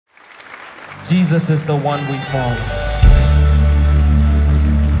Jesus is the one we follow.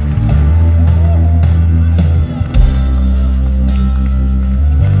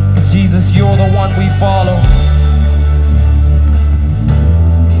 Jesus, you're the one we follow.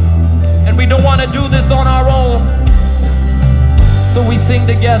 And we don't want to do this on our own. So we sing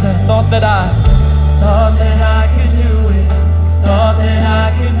together. Thought that I could do it. Thought that I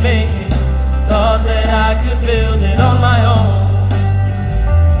could make it. Thought that I could build it on my own.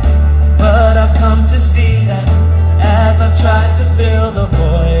 But I've come to see that as I've tried to fill the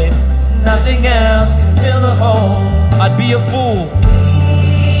void, nothing else can fill the hole. I'd be a fool.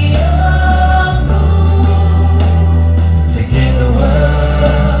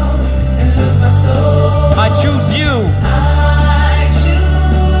 I choose you. I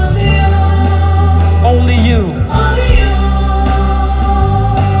choose you. Only you. Only you.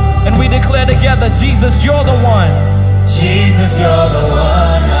 And we declare together, Jesus, you're the one. Jesus, you're the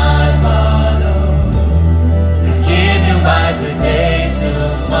one I follow. I give you my today,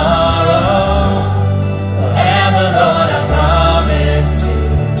 tomorrow. Forever, Lord, I promise to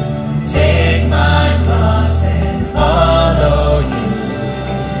take my cross and follow you.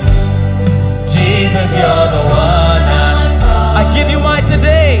 Jesus, you're the one I give you my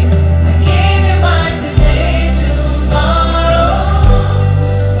today. I give you my today, tomorrow.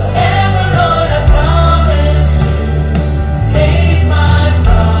 Forever, Lord, I promise to take my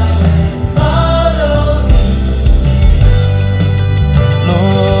cross and follow you.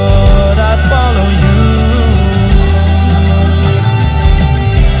 Lord, I follow you.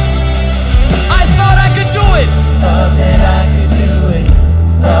 I thought I could do it. Thought that I could do it.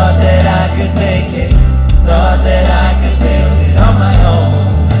 Thought that I could make it. Thought that I could build it on my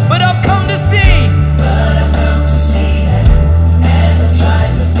own. But I've come to see. But I've come to see that as I try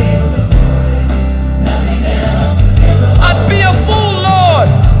to fill the void, nothing else can fill the hole. I'd be a fool, Lord.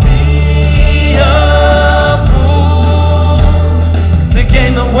 Be a fool To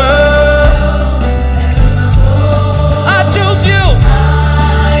gain the world. and lose my soul. I choose you.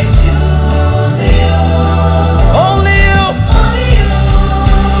 I choose you. Only you. Only you.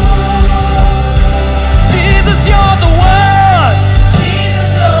 Jesus, you're the one. Jesus,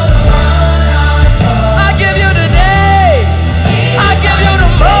 you're the one I follow. I give you today. I give you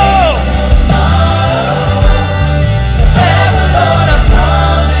tomorrow. Forever, Lord, I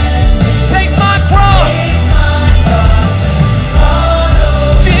promise to Take my cross. take my cross and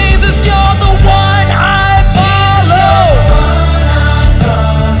follow. Jesus, you're the one I follow.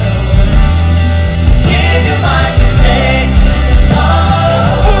 Give you my today, tomorrow.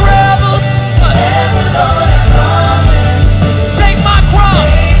 Forever. Forever, Lord, I promise to Take my cross.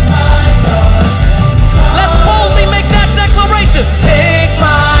 take my cross and Let's boldly make that declaration. Take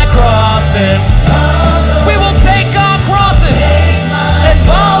my cross and we will take our crosses and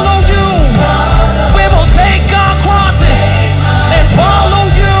follow you. We will take our crosses and follow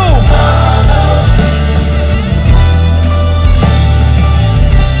you.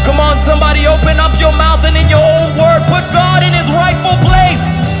 Come on, somebody, open up your mouth and in your own word, put God in his rightful place.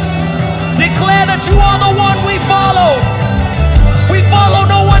 Declare that you are the one we follow. We follow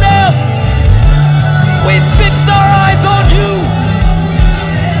no one else. We fix our eyes on you.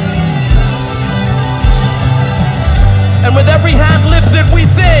 And with every hand lifted, we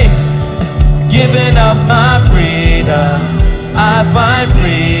say, giving up my freedom, I find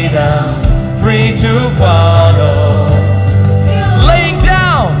freedom, free to follow